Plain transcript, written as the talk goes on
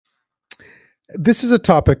This is a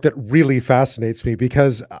topic that really fascinates me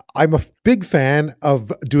because I'm a big fan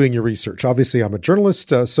of doing your research. Obviously, I'm a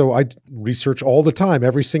journalist, so I research all the time.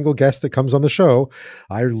 Every single guest that comes on the show,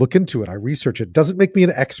 I look into it, I research it. Doesn't make me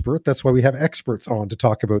an expert. That's why we have experts on to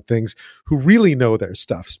talk about things who really know their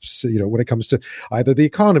stuff. So, when it comes to either the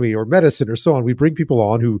economy or medicine or so on, we bring people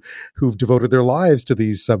on who've devoted their lives to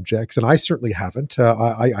these subjects, and I certainly haven't.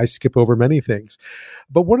 I skip over many things.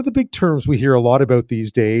 But one of the big terms we hear a lot about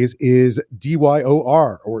these days is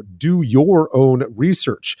DYOR, or do your own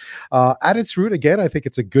research. At its root, again, I think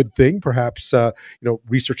it's a good thing. Perhaps,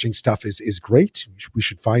 researching stuff is great. We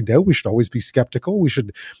should find out. We should always be skeptical. We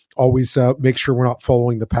should always make sure we're not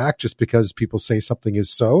following the pack just because people say something is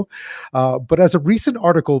so. But as a recent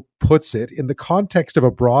article puts it, in the context of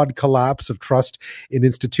a broad collapse of trust in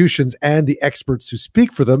institutions and the experts who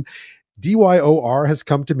speak for them, DYOR has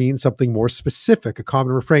come to mean something more specific, a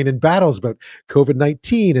common refrain in battles about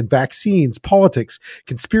COVID-19 and vaccines, politics,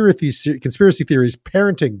 conspiracy theories,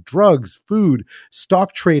 parenting, drugs, food,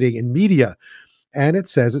 stock trading, and media. And it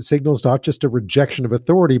says it signals not just a rejection of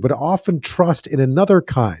authority, but often trust in another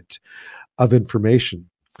kind of information.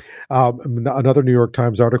 Another New York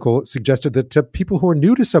Times article suggested that people who are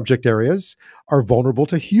new to subject areas are vulnerable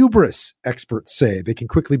to hubris, experts say. They can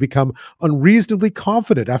quickly become unreasonably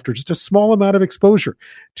confident after just a small amount of exposure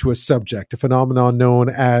to a subject, a phenomenon known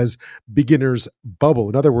as beginner's bubble.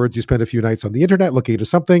 In other words, you spend a few nights on the internet looking into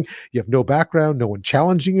something, you have no background, no one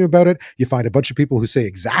challenging you about it, you find a bunch of people who say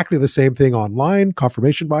exactly the same thing online,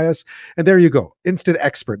 confirmation bias, and there you go, instant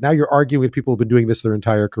expert. Now you're arguing with people who've been doing this their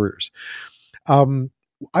entire careers.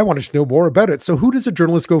 I wanted to know more about it. So who does a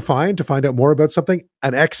journalist go find to find out more about something?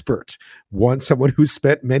 An expert. Someone who's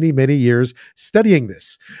spent many, many years studying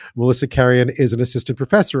this. Melissa Carrion is an assistant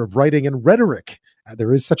professor of writing and rhetoric.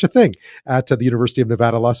 There is such a thing at the University of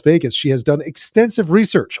Nevada, Las Vegas. She has done extensive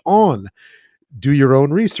research on do your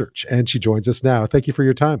own research, and she joins us now. Thank you for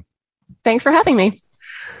your time. Thanks for having me.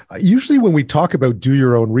 Usually when we talk about do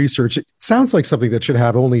your own research, it sounds like something that should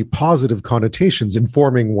have only positive connotations,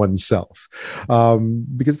 informing oneself,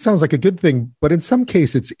 because it sounds like a good thing. But in some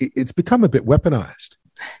cases, it's become a bit weaponized.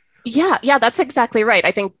 Yeah, that's exactly right.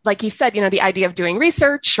 I think, like you said, the idea of doing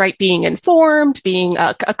research, right, being informed, being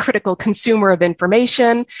a critical consumer of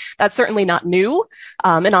information, that's certainly not new.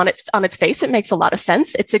 And on its face, it makes a lot of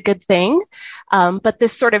sense. It's a good thing. But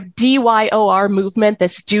this sort of DYOR movement,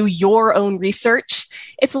 this do your own research,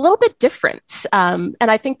 it's a little bit different. And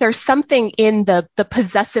I think there's something in the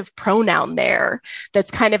possessive pronoun there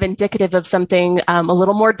that's kind of indicative of something a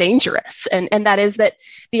little more dangerous. And that is that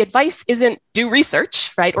the advice isn't do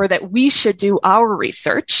research, right? Or that we should do our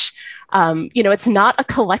research. It's not a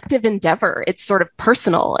collective endeavor. It's sort of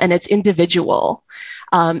personal and it's individual.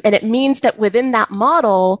 And it means that within that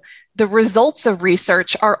model, the results of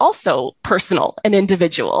research are also personal and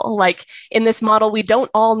individual. Like in this model, we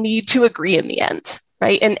don't all need to agree in the end,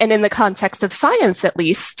 right? And in the context of science, at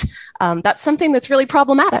least, that's something that's really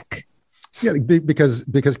problematic. Yeah, because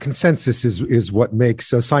consensus is what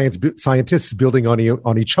makes scientists building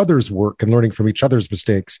on each other's work and learning from each other's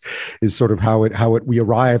mistakes is sort of how we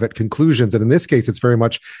arrive at conclusions. And in this case, it's very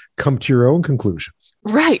much come to your own conclusions.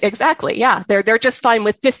 Right, exactly. Yeah, they're just fine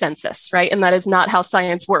with dissensus, right? And that is not how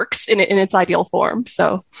science works in its ideal form.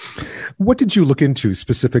 So, what did you look into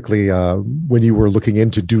specifically when you were looking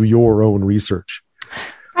into do your own research?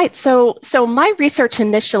 Right. So my research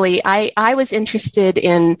initially, I was interested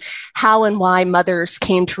in how and why mothers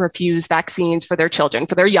came to refuse vaccines for their children,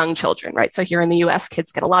 for their young children, right? So here in the US,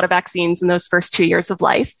 kids get a lot of vaccines in those first 2 years of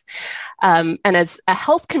life. And as a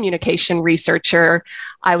health communication researcher,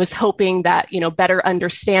 I was hoping that, better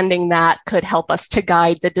understanding that could help us to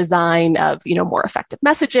guide the design of, more effective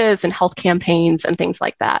messages and health campaigns and things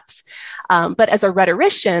like that. But as a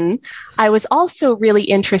rhetorician, I was also really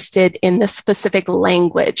interested in the specific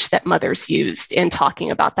language that mothers used in talking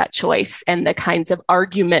about that choice and the kinds of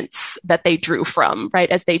arguments that they drew from, right,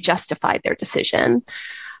 as they justified their decision.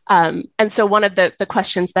 And so one of the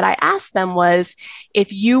questions that I asked them was,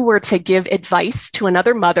 if you were to give advice to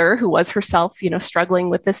another mother who was herself, struggling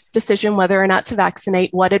with this decision whether or not to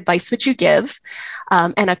vaccinate, what advice would you give?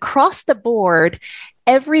 And across the board,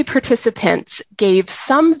 every participant gave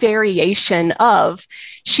some variation of,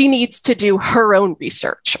 she needs to do her own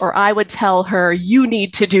research, or I would tell her, you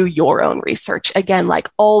need to do your own research. Again, like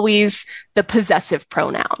always the possessive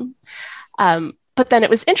pronoun. But then it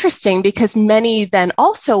was interesting because many then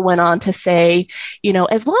also went on to say,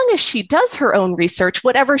 as long as she does her own research,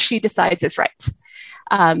 whatever she decides is right.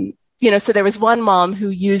 So there was one mom who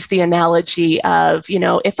used the analogy of,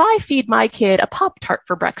 if I feed my kid a Pop-Tart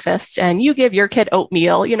for breakfast and you give your kid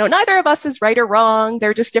oatmeal, neither of us is right or wrong.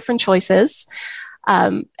 They're just different choices.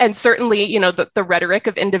 And certainly, the rhetoric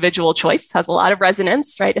of individual choice has a lot of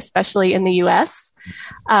resonance, right? Especially in the US.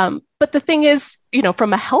 But the thing is,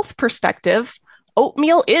 from a health perspective,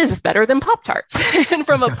 oatmeal is better than Pop-Tarts. And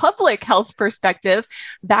from a public health perspective,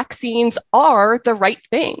 vaccines are the right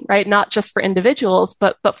thing, right? Not just for individuals,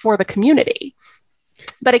 but for the community.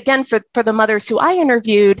 But again, for the mothers who I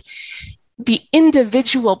interviewed, the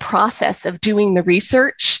individual process of doing the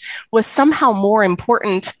research was somehow more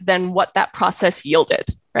important than what that process yielded,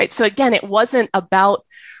 right? So again, it wasn't about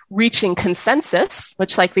reaching consensus,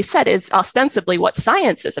 which, like we said, is ostensibly what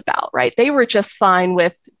science is about, right? They were just fine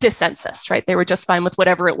with dissensus, right? They were just fine with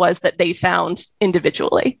whatever it was that they found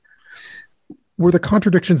individually. Were the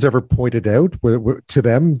contradictions ever pointed out to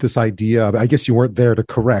them, this idea? I guess you weren't there to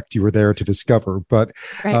correct, you were there to discover. But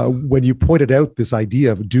right. When you pointed out this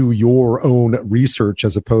idea of do your own research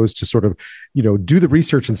as opposed to sort of, do the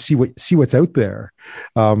research and see what's out there,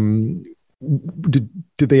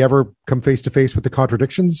 did they ever come face to face with the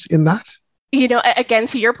contradictions in that? Again,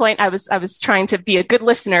 to your point, I was trying to be a good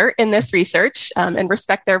listener in this research and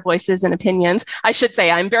respect their voices and opinions. I should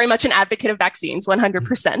say I'm very much an advocate of vaccines,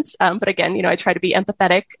 100%. But again, I try to be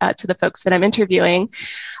empathetic to the folks that I'm interviewing.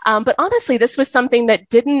 But honestly, this was something that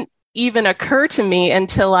didn't even occur to me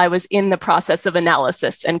until I was in the process of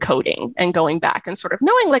analysis and coding and going back and sort of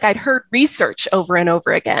knowing, like, I'd heard research over and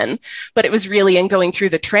over again, but it was really in going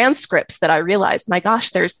through the transcripts that I realized, my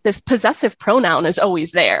gosh, there's this possessive pronoun is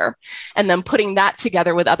always there. And then putting that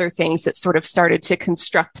together with other things that sort of started to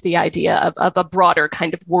construct the idea of a broader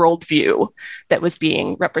kind of worldview that was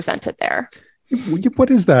being represented there. What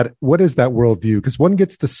is that worldview? Because one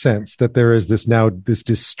gets the sense that there is this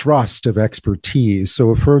distrust of expertise.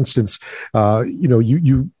 So, for instance,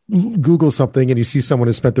 you Google something and you see someone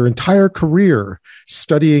has spent their entire career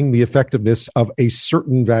studying the effectiveness of a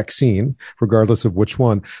certain vaccine, regardless of which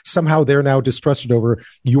one. Somehow they're now distrusted over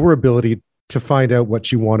your ability to find out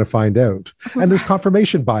what you want to find out. And there's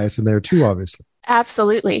confirmation bias in there too, obviously.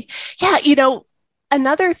 Absolutely. Yeah.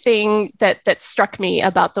 Another thing that struck me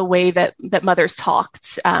about the way that mothers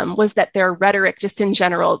talked was that their rhetoric, just in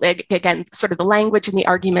general, again, sort of the language and the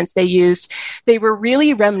arguments they used, they were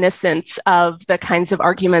really reminiscent of the kinds of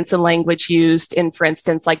arguments and language used in, for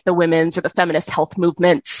instance, like the women's or the feminist health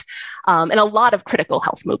movements, and a lot of critical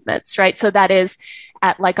health movements, right? So that is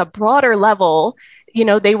at like a broader level.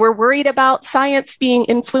 They were worried about science being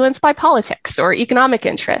influenced by politics or economic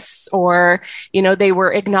interests, or, they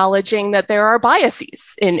were acknowledging that there are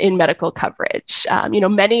biases in medical coverage.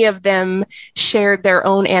 Many of them shared their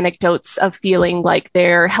own anecdotes of feeling like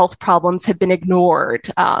their health problems had been ignored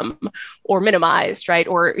or minimized, right?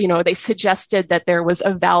 Or, they suggested that there was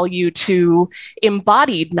a value to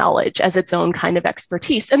embodied knowledge as its own kind of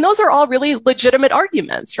expertise. And those are all really legitimate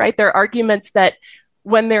arguments, right? They're arguments that,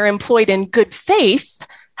 when they're employed in good faith,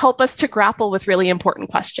 help us to grapple with really important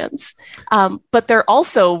questions. But they're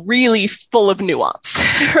also really full of nuance,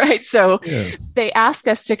 right? So They ask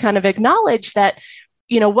us to kind of acknowledge that,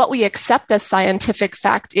 what we accept as scientific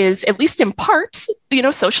fact is, at least in part,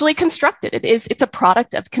 socially constructed. It's a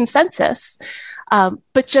product of consensus.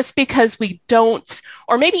 But just because we don't,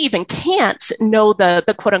 or maybe even can't know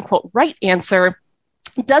the quote unquote right answer,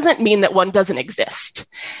 doesn't mean that one doesn't exist.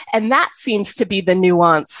 And that seems to be the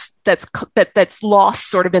nuance that's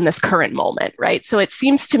lost sort of in this current moment, right? So it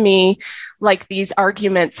seems to me like these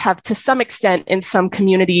arguments have, to some extent, in some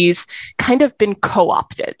communities, kind of been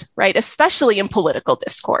co-opted, right? Especially in political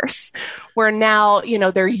discourse, where now,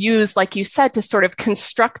 they're used, like you said, to sort of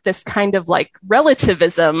construct this kind of like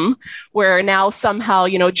relativism, where now somehow,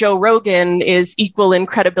 Joe Rogan is equal in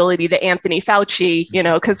credibility to Anthony Fauci,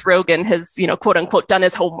 because Rogan has, quote unquote, done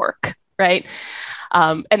his homework, right?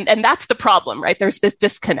 And that's the problem, right? There's this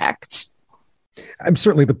disconnect. I'm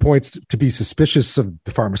certainly the points to be suspicious of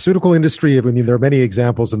the pharmaceutical industry. I mean, there are many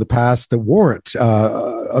examples in the past that warrant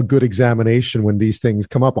a good examination when these things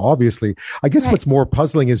come up, obviously. I guess What's more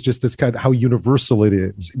puzzling is just this kind of how universal it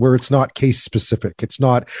is, where it's not case specific. It's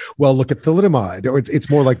not, well, look at thalidomide, or it's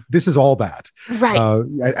more like, this is all bad. Right.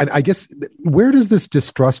 And I guess, where does this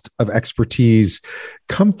distrust of expertise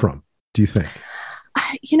come from, do you think?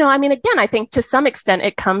 Again, I think to some extent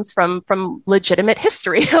it comes from legitimate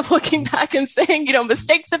history of looking back and saying,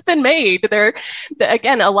 mistakes have been made.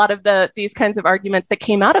 Again, a lot of these kinds of arguments that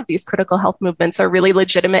came out of these critical health movements are really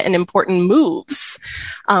legitimate and important moves.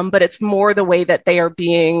 But it's more the way that they are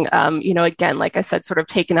being, again, like I said, sort of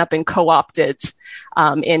taken up and co-opted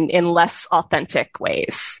in less authentic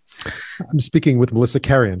ways. I'm speaking with Melissa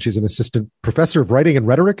Carrion. She's an assistant professor of writing and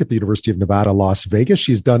rhetoric at the University of Nevada, Las Vegas.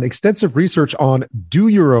 She's done extensive research on do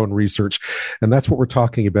your own research. And that's what we're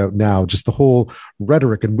talking about now, just the whole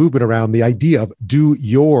rhetoric and movement around the idea of do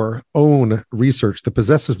your own research, the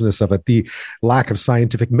possessiveness of it, the lack of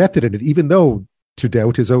scientific method in it, even though to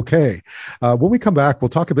doubt is okay. When we come back, we'll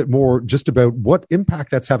talk a bit more just about what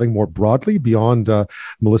impact that's having more broadly beyond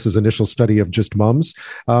Melissa's initial study of just mums,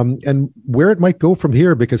 and where it might go from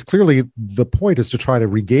here, because clearly the point is to try to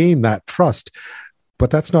regain that trust,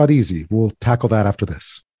 but that's not easy. We'll tackle that after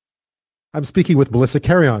this. I'm speaking with Melissa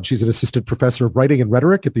Carrion. She's an assistant professor of writing and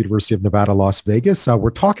rhetoric at the University of Nevada, Las Vegas. We're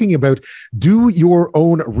talking about do your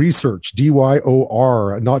own research,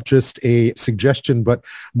 DYOR, not just a suggestion, but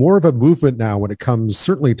more of a movement now when it comes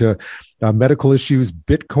certainly to medical issues,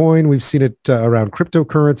 Bitcoin. We've seen it around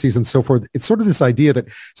cryptocurrencies and so forth. It's sort of this idea that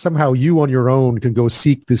somehow you on your own can go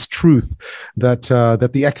seek this truth that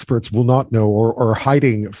that the experts will not know or are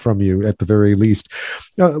hiding from you at the very least.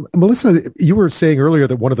 Melissa, you were saying earlier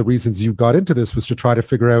that one of the reasons you got into this was to try to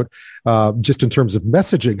figure out, just in terms of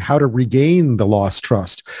messaging, how to regain the lost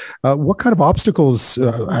trust. What kind of obstacles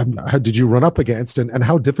did you run up against, and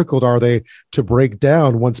how difficult are they to break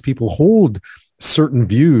down once people hold certain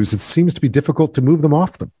views? It seems to be difficult to move them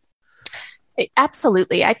off them.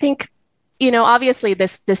 Absolutely. I think, obviously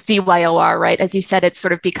this DYOR, right, as you said, it's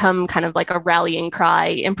sort of become kind of like a rallying cry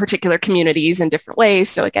in particular communities in different ways.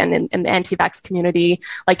 So again, in the anti-vax community,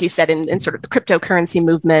 like you said, in sort of the cryptocurrency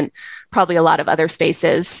movement, probably a lot of other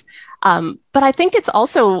spaces. But I think it's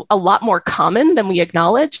also a lot more common than we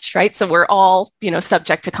acknowledge, right? So we're all,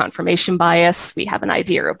 subject to confirmation bias. We have an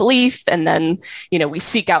idea or a belief, and then, we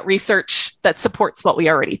seek out research that supports what we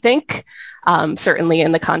already think. Certainly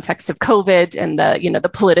in the context of COVID and the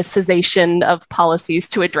politicization of policies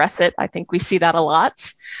to address it, I think we see that a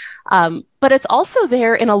lot. But it's also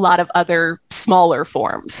there in a lot of other smaller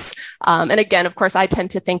forms. And again, of course, I tend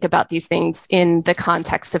to think about these things in the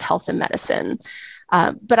context of health and medicine.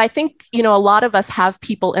 But I think, a lot of us have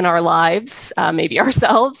people in our lives, maybe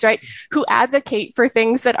ourselves, right, who advocate for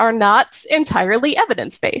things that are not entirely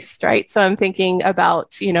evidence-based, right? So I'm thinking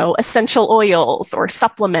about, essential oils or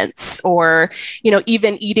supplements or,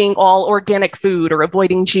 even eating all organic food or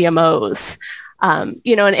avoiding GMOs. And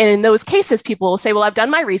in those cases, people will say, well, I've done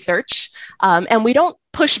my research, and we don't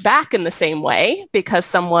push back in the same way because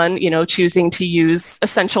someone, choosing to use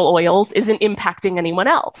essential oils isn't impacting anyone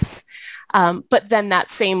else. But then that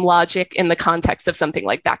same logic in the context of something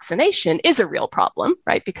like vaccination is a real problem,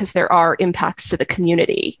 right? Because there are impacts to the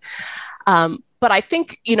community. But I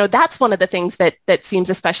think, that's one of the things that seems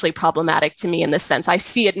especially problematic to me in this sense. I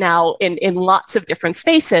see it now in lots of different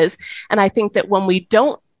spaces. And I think that when we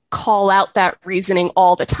don't call out that reasoning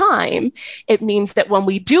all the time, it means that when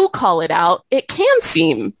we do call it out, it can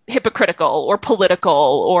seem hypocritical or political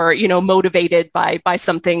or, motivated by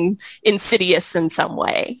something insidious in some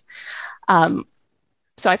way.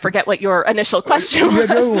 So I forget what your initial question was,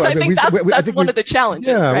 but I think that's one of the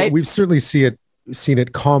challenges, right? We've certainly seen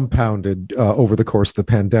it compounded over the course of the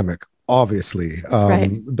pandemic. Obviously,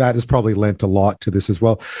 right. That has probably lent a lot to this as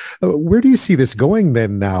well. Where do you see this going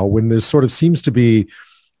then now, when there sort of seems to be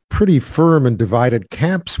pretty firm and divided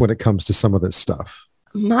camps when it comes to some of this stuff?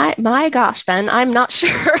 My gosh, Ben, I'm not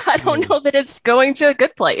sure. I don't know that it's going to a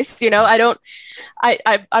good place. I don't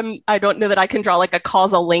know that I can draw like a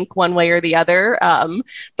causal link one way or the other.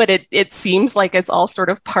 But it seems like it's all sort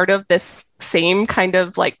of part of this same kind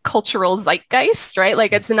of like cultural zeitgeist, right?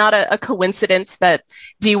 Like it's not a coincidence that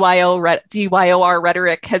DYOR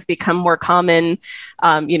rhetoric has become more common,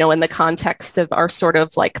 in the context of our sort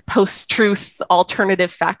of like post-truth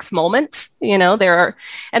alternative facts moment. There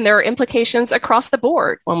are implications across the board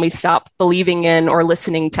when we stop believing in or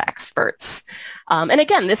listening to experts. And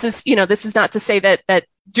again, this is not to say that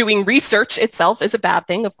doing research itself is a bad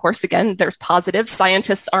thing. Of course, again, there's positives.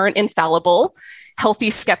 Scientists aren't infallible. Healthy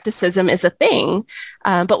skepticism is a thing,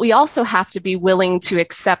 but we also have to be willing to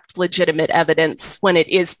accept legitimate evidence when it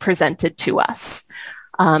is presented to us.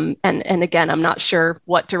 And again, I'm not sure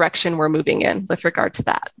what direction we're moving in with regard to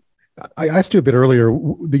that. I asked you a bit earlier,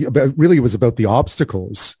 it was about the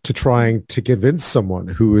obstacles to trying to convince someone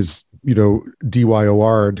who is,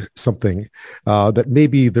 DYOR'd something that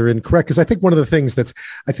maybe they're incorrect. Because I think one of the things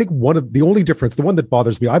one of the only difference, the one that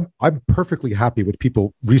bothers me, I'm perfectly happy with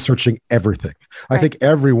people researching everything. Right. I think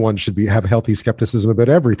everyone should have healthy skepticism about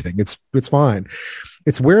everything. It's fine.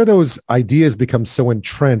 It's where those ideas become so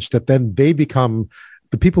entrenched that then they become,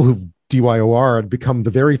 the people who've DYOR'd become the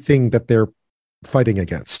very thing that they're fighting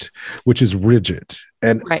against, which is rigid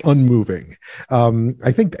and Right. unmoving.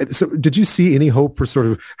 I think so. Did you see any hope for sort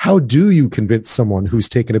of how do you convince someone who's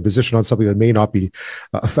taken a position on something that may not be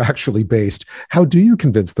factually based? How do you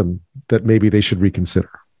convince them that maybe they should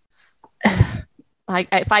reconsider?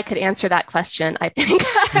 If I could answer that question, I think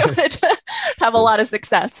I would have a lot of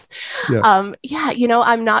success. I'm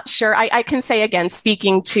not sure. I can say again,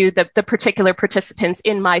 speaking to the particular participants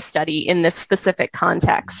in my study in this specific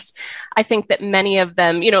context, I think that many of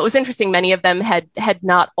them, it was interesting, many of them had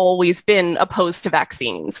not always been opposed to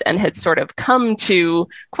vaccines and had sort of come to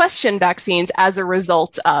question vaccines as a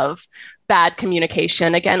result of bad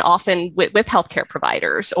communication, again, often with healthcare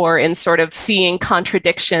providers, or in sort of seeing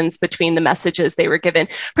contradictions between the messages they were given,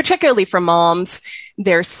 particularly for moms.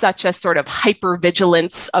 There's such a sort of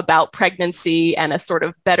hypervigilance about pregnancy and a sort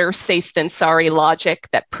of better safe than sorry logic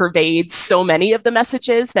that pervades so many of the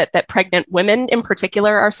messages that pregnant women in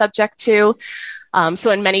particular are subject to.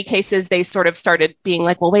 So in many cases, they sort of started being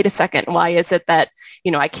like, well, wait a second, why is it that,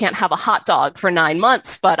 I can't have a hot dog for 9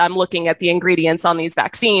 months, but I'm looking at the ingredients on these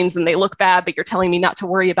vaccines and they look bad, but you're telling me not to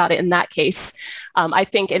worry about it in that case. I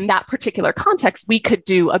think in that particular context, we could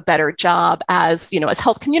do a better job as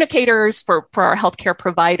health communicators for our healthcare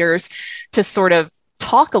providers to sort of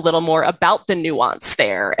talk a little more about the nuance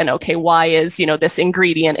there. And okay, why is, this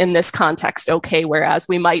ingredient in this context okay, whereas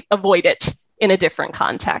we might avoid it in a different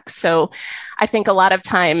context. So I think a lot of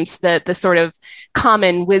times the sort of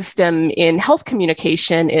common wisdom in health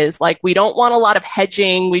communication is like, we don't want a lot of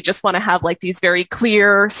hedging. We just want to have like these very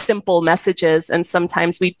clear, simple messages. And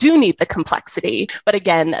sometimes we do need the complexity. But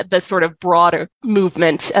again, the sort of broader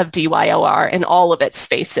movement of DYOR in all of its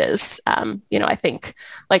spaces, I think,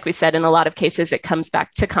 like we said, in a lot of cases, it comes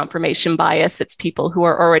back to confirmation bias. It's people who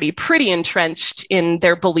are already pretty entrenched in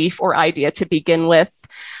their belief or idea to begin with.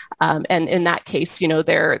 And in that case,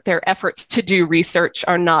 their efforts to do research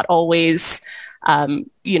are not always,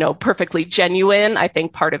 perfectly genuine. I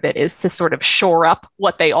think part of it is to sort of shore up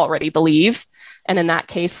what they already believe. And in that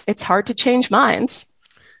case, it's hard to change minds.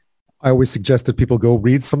 I always suggest that people go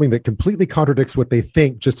read something that completely contradicts what they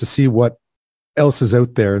think just to see what else is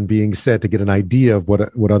out there and being said, to get an idea of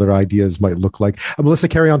what other ideas might look like. Melissa,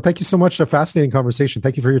 Carrion, thank you so much. A fascinating conversation.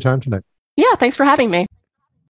 Thank you for your time tonight. Yeah, thanks for having me.